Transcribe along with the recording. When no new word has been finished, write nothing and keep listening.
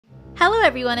Hello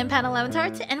everyone, I'm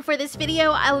PandaLemonTart, and for this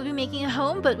video I will be making a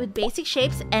home but with basic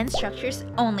shapes and structures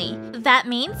only. That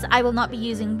means I will not be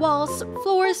using walls,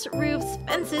 floors, roofs,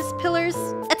 fences, pillars,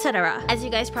 etc. As you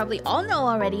guys probably all know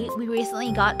already, we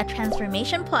recently got a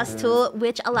Transformation Plus tool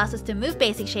which allows us to move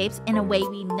basic shapes in a way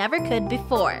we never could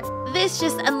before. This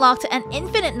just unlocked an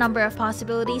infinite number of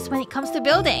possibilities when it comes to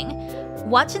building.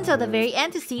 Watch until the very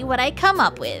end to see what I come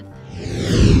up with.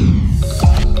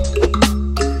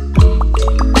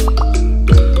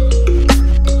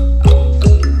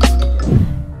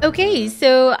 Okay,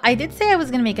 so I did say I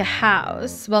was gonna make a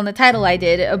house. Well, in the title I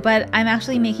did, but I'm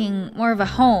actually making more of a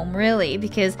home, really,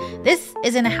 because this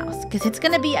isn't a house, because it's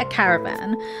gonna be a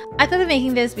caravan. I thought of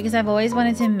making this because I've always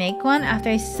wanted to make one after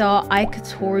I saw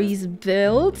Ikatori's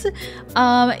build.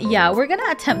 Yeah, we're gonna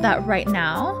attempt that right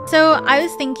now. So I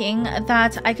was thinking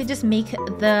that I could just make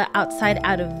the outside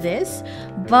out of this,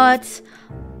 but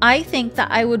I think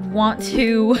that I would want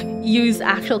to use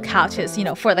actual couches, you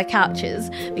know, for the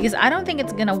couches, because I don't think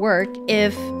it's gonna work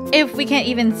if we can't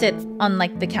even sit on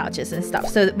like the couches and stuff.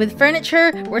 So with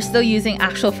furniture, we're still using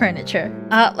actual furniture.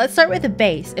 Let's start with the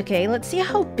base. Okay, let's see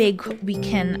how big we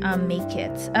can make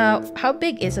it. How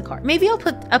big is a car? Maybe I'll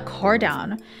put a car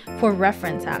down for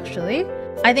reference, actually.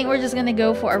 I think we're just gonna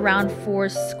go for around 4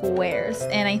 squares,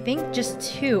 and I think just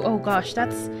 2. Oh gosh,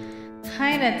 that's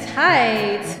kind of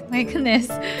tight. My goodness.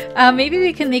 Maybe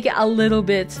we can make it a little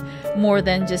bit more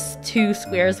than just 2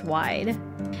 squares wide.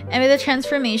 And with the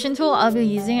transformation tool, I'll be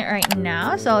using it right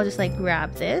now. So I'll just like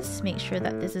grab this, make sure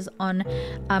that this is on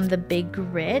the big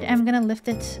grid. I'm gonna lift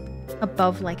it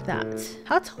above like that.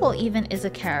 How tall even is a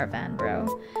caravan,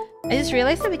 bro? I just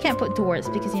realized that we can't put doors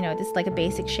because, you know, this is like a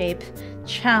basic shape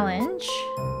challenge.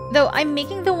 Though I'm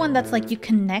making the one that's like you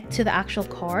connect to the actual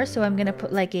car. So I'm gonna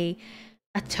put like a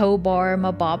tow bar,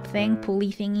 mabob thing,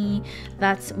 pulley thingy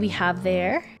that we have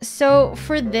there. So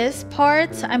for this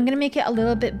part, I'm gonna make it a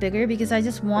little bit bigger because I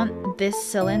just want this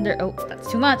cylinder. Oh,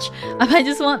 that's too much. I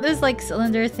just want this like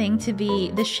cylinder thing to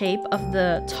be the shape of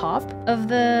the top of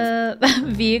the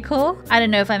vehicle. I don't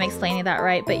know if I'm explaining that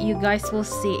right, but you guys will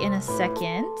see in a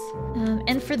second.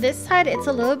 And for this side, it's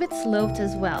a little bit sloped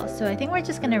as well. So I think we're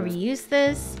just gonna reuse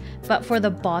this, but for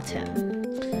the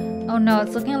bottom. Oh no,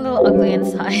 it's looking a little ugly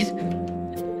inside.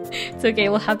 It's okay,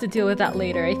 we'll have to deal with that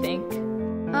later, I think.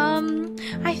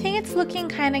 I think it's looking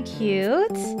kind of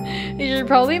cute. You should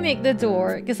probably make the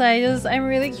door because I'm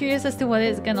really curious as to what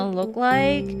it's gonna look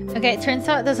like. Okay, it turns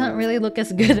out it doesn't really look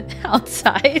as good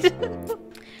outside.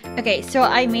 Okay, so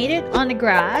I made it on the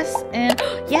grass, and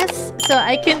yes, so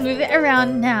I can move it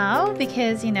around now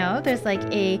because, you know, there's like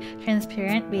a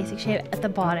transparent basic shape at the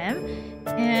bottom.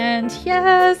 And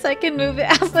yes, I can move it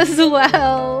up as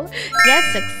well.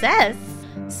 Yes, success!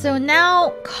 So now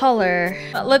color.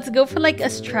 Let's go for like a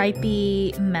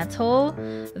stripy metal,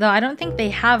 though I don't think they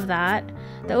have that.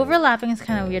 The overlapping is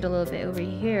kind of weird a little bit over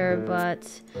here, but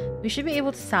we should be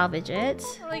able to salvage it.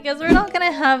 I guess we're not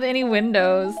gonna have any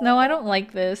windows. No, I don't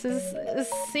like this. It's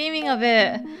seeming a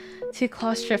bit too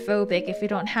claustrophobic if we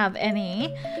don't have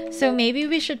any. So maybe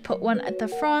we should put one at the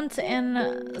front and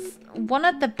one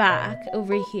at the back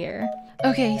over here.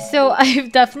 Okay, so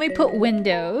I've definitely put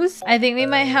windows. I think we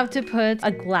might have to put a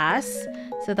glass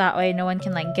so that way no one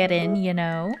can like get in, you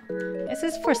know. This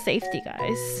is for safety,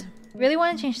 guys. Really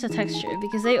want to change the texture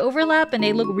because they overlap and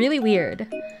they look really weird.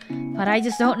 But I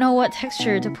just don't know what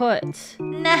texture to put.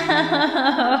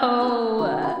 No!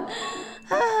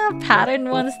 Pattern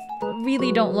ones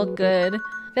really don't look good.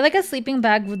 I feel like a sleeping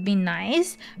bag would be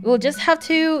nice. We'll just have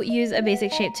to use a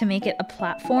basic shape to make it a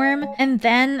platform and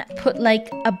then put like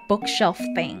a bookshelf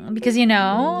thing because, you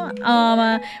know,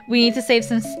 we need to save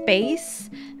some space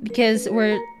because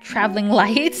we're traveling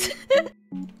light.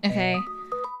 Okay,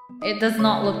 it does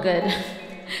not look good.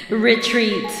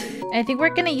 Retreat. I think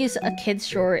we're gonna use a kid's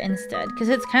drawer instead because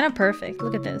it's kind of perfect.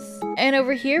 Look at this. And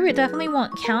over here we definitely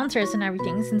want counters and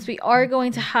everything since we are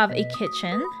going to have a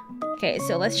kitchen. Okay,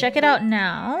 so let's check it out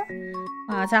now.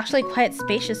 Wow, it's actually quite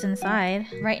spacious inside.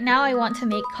 Right now I want to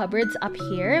make cupboards up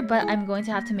here, but I'm going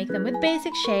to have to make them with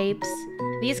basic shapes.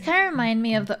 These kind of remind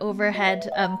me of the overhead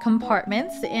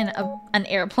compartments in an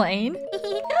airplane.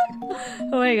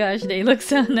 Oh my gosh, they look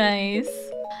so nice.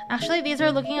 Actually, these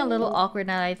are looking a little awkward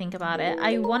now that I think about it.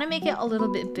 I want to make it a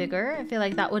little bit bigger. I feel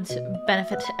like that would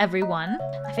benefit everyone.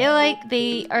 I feel like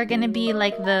they are gonna be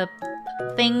like the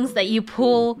things that you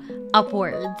pull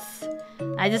upwards.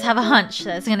 I just have a hunch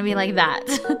that it's gonna be like that.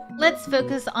 Let's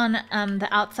focus on the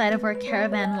outside of our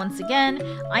caravan once again.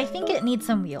 I think it needs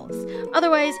some wheels.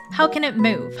 Otherwise, how can it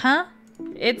move, huh?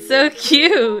 It's so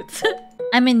cute!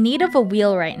 I'm in need of a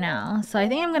wheel right now, so I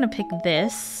think I'm gonna pick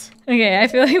this. Okay, I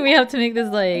feel like we have to make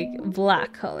this like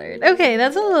black colored. Okay,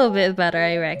 that's a little bit better,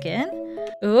 I reckon.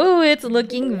 Oh, it's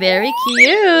looking very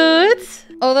cute.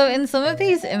 Although in some of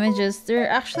these images, they're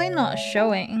actually not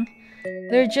showing.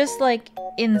 They're just like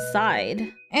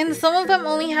inside. And some of them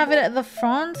only have it at the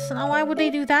front. Now why would they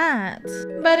do that?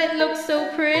 But it looks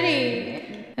so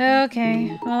pretty.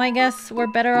 Okay, well I guess we're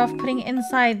better off putting it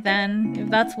inside then, if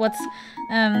that's what's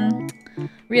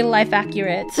real life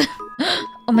accurate.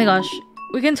 Oh my gosh,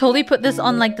 we can totally put this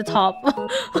on like the top.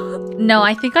 No,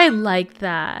 I think I like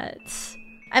that.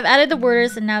 I've added the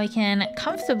borders and now we can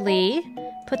comfortably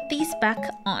put these back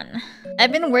on.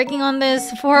 I've been working on this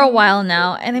for a while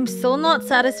now and I'm still not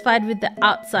satisfied with the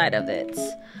outside of it.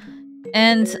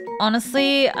 And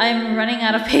honestly, I'm running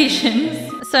out of patience.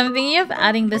 So I'm thinking of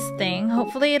adding this thing.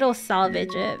 Hopefully it'll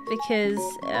salvage it because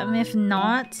if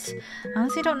not, I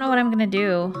honestly don't know what I'm gonna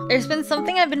do. There's been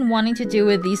something I've been wanting to do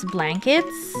with these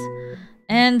blankets.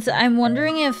 And I'm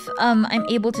wondering if I'm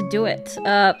able to do it.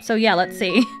 So yeah, let's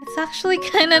see. It's actually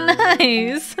kind of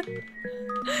nice.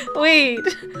 Wait,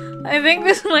 I think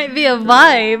this might be a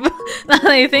vibe now that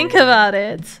I think about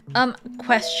it.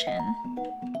 Question.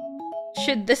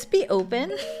 Should this be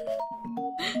open?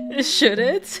 Should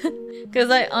it? Because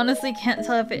I honestly can't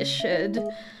tell if it should.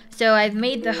 So I've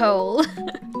made the hole.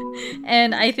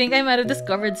 And I think I might have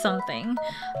discovered something.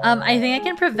 I think I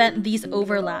can prevent these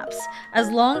overlaps. As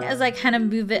long as I kind of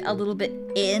move it a little bit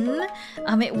in.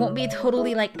 It won't be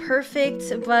totally like perfect,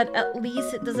 but at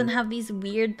least it doesn't have these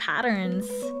weird patterns.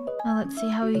 Well, let's see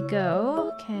how we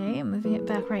go. Okay, I'm moving it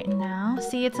back right now.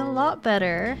 See, it's a lot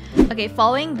better. Okay,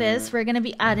 following this, we're gonna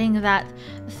be adding that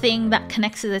thing that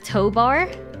connects to the tow bar.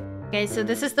 Okay, so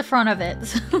this is the front of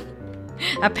it.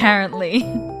 Apparently.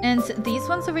 And these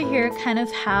ones over here kind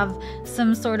of have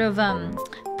some sort of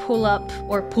pull up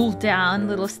or pull down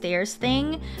little stairs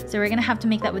thing. So we're gonna have to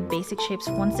make that with basic shapes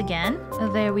once again.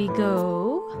 There we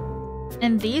go.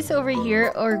 And these over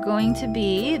here are going to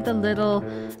be the little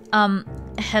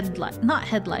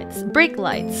brake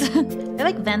lights. I feel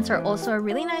like vents are also a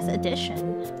really nice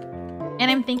addition. And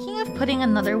I'm thinking of putting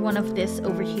another one of this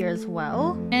over here as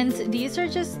well. And these are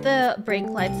just the brake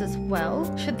lights as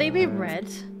well. Should they be red?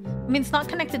 I mean, it's not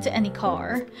connected to any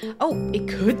car. Oh, it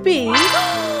could be.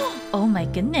 Oh my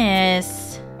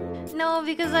goodness. No,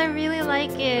 because I really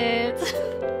like it.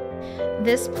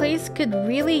 This place could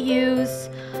really use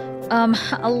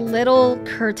a little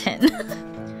curtain.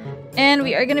 And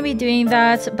we are going to be doing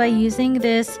that by using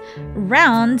this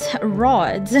round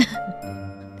rod.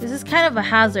 This is kind of a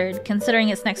hazard considering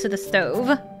it's next to the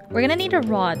stove. We're gonna need a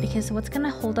rod because what's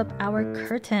gonna hold up our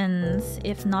curtains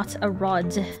if not a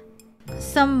rod?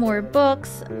 Some more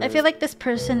books. I feel like this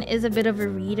person is a bit of a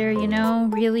reader, you know,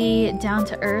 really down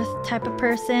to earth type of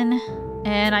person.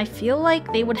 And I feel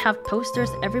like they would have posters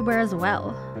everywhere as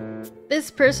well. This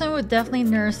person would definitely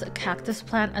nurse a cactus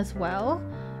plant as well.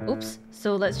 Oops,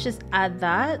 so let's just add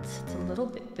that. It's a little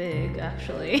bit big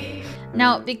actually.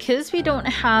 Now, because we don't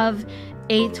have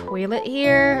a toilet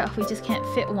here, we just can't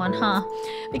fit one, huh?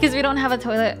 Because we don't have a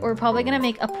toilet, we're probably gonna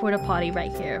make a porta potty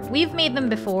right here. We've made them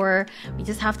before, we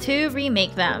just have to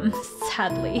remake them,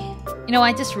 sadly. You know,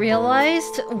 I just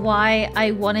realized why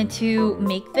I wanted to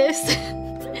make this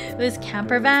this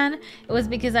camper van. It was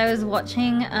because I was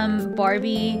watching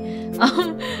Barbie,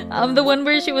 the one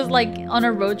where she was like on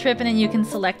a road trip and then you can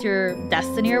select your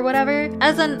destiny or whatever.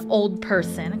 As an old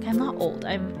person, okay, I'm not old,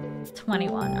 I'm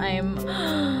 21. I'm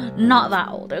not that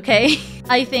old, okay?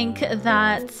 I think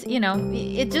that, you know,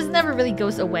 it just never really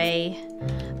goes away,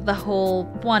 the whole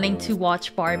wanting to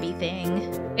watch Barbie thing.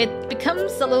 It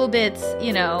becomes a little bit,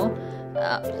 you know,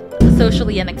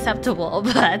 socially unacceptable,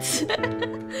 but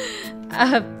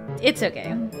it's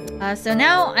okay. So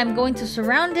now I'm going to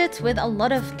surround it with a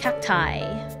lot of cacti.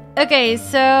 Okay,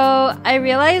 so I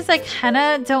realized I kind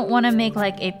of don't want to make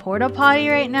like a porta potty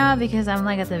right now because I'm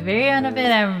like at the very end of it.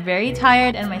 I'm very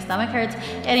tired and my stomach hurts.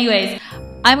 Anyways,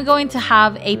 I'm going to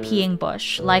have a peeing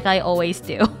bush like I always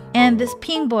do. And this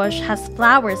peeing bush has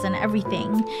flowers and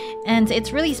everything. And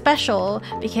it's really special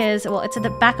because, well, it's at the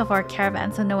back of our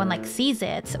caravan so no one like sees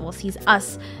it. Well, sees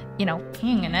us, you know,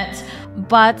 peeing in it.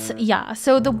 But yeah,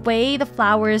 so the way the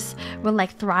flowers will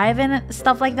like thrive and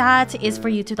stuff like that is for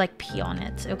you to like pee on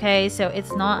it, okay? So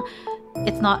it's not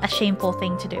a shameful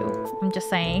thing to do, I'm just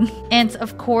saying. And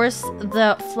of course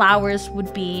the flowers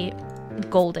would be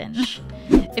golden.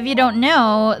 If you don't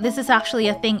know, this is actually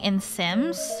a thing in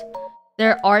Sims.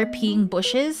 There are peeing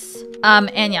bushes.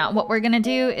 And yeah, what we're gonna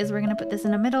do is we're gonna put this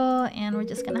in the middle and we're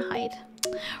just gonna hide.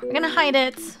 We're gonna hide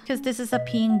it because this is a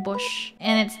peeing bush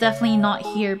and it's definitely not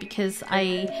here because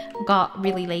I got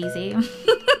really lazy.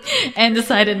 and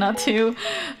decided not to,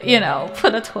 you know,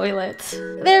 put a toilet.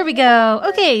 There we go.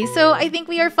 Okay, so I think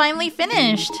we are finally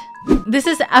finished. This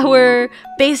is our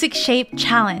basic shape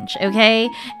challenge, okay?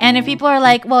 And if people are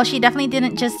like, well, she definitely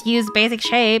didn't just use basic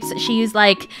shapes, she used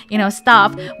like, you know,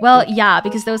 stuff. Well, yeah,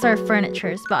 because those are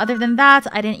furnitures. But other than that,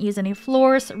 I didn't use any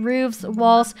floors, roofs,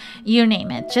 walls, you name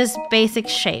it. Just basic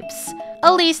shapes.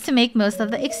 At least to make most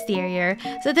of the exterior.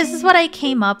 So this is what I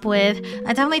came up with.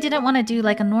 I definitely didn't want to do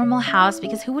like a normal house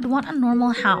because who would want a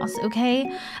normal house,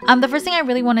 okay? The first thing I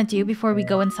really want to do before we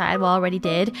go inside, well, I already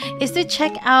did, is to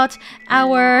check out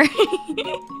our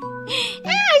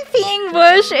peeing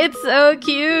bush. It's so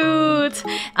cute.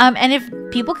 And if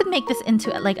people could make this into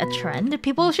like a trend,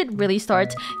 people should really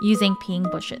start using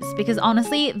peeing bushes because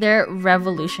honestly, they're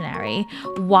revolutionary.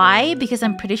 Why? Because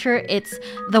I'm pretty sure it's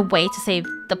the way to save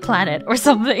the planet or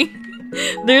something.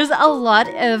 There's a lot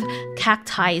of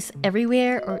cacti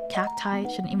everywhere, or cacti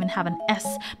shouldn't even have an S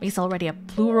because it's already a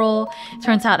plural.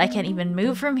 Turns out I can't even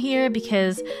move from here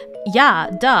because, yeah,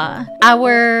 duh.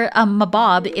 Our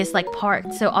mabob is like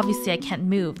parked, so obviously I can't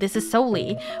move. This is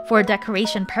solely for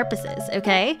decoration purposes,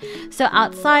 okay? So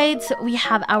outside we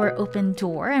have our open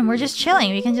door and we're just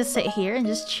chilling. We can just sit here and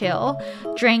just chill,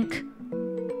 drink,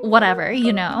 whatever,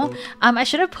 you know. I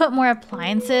should have put more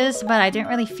appliances, but I didn't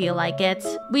really feel like it.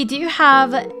 We do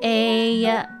have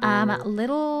a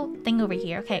little thing over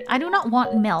here. Okay, I do not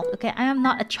want milk. Okay, I am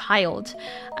not a child.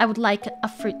 I would like a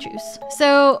fruit juice.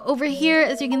 So over here,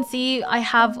 as you can see, I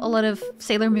have a lot of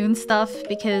Sailor Moon stuff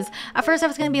because at first I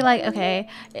was gonna be like, okay,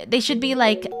 they should be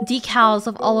like decals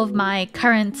of all of my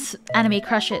current anime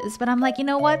crushes, but I'm like, you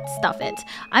know what, stuff it.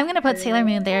 I'm gonna put Sailor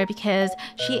Moon there because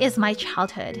she is my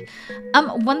childhood.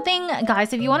 One thing,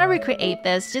 guys, if you want to recreate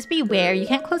this, just beware, you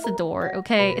can't close the door,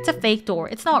 okay? It's a fake door,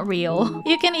 it's not real.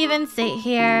 You can even sit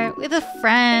here with a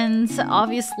friend,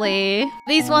 obviously.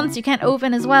 These ones you can't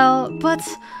open as well, but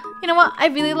you know what? I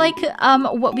really like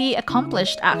what we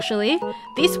accomplished, actually.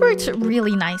 These worked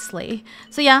really nicely.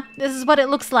 So yeah, this is what it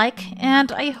looks like,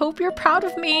 and I hope you're proud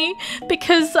of me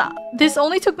because this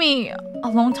only took me a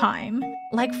long time.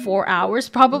 Like 4 hours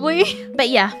probably. But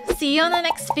yeah, see you on the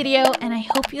next video and I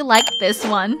hope you like this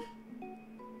one.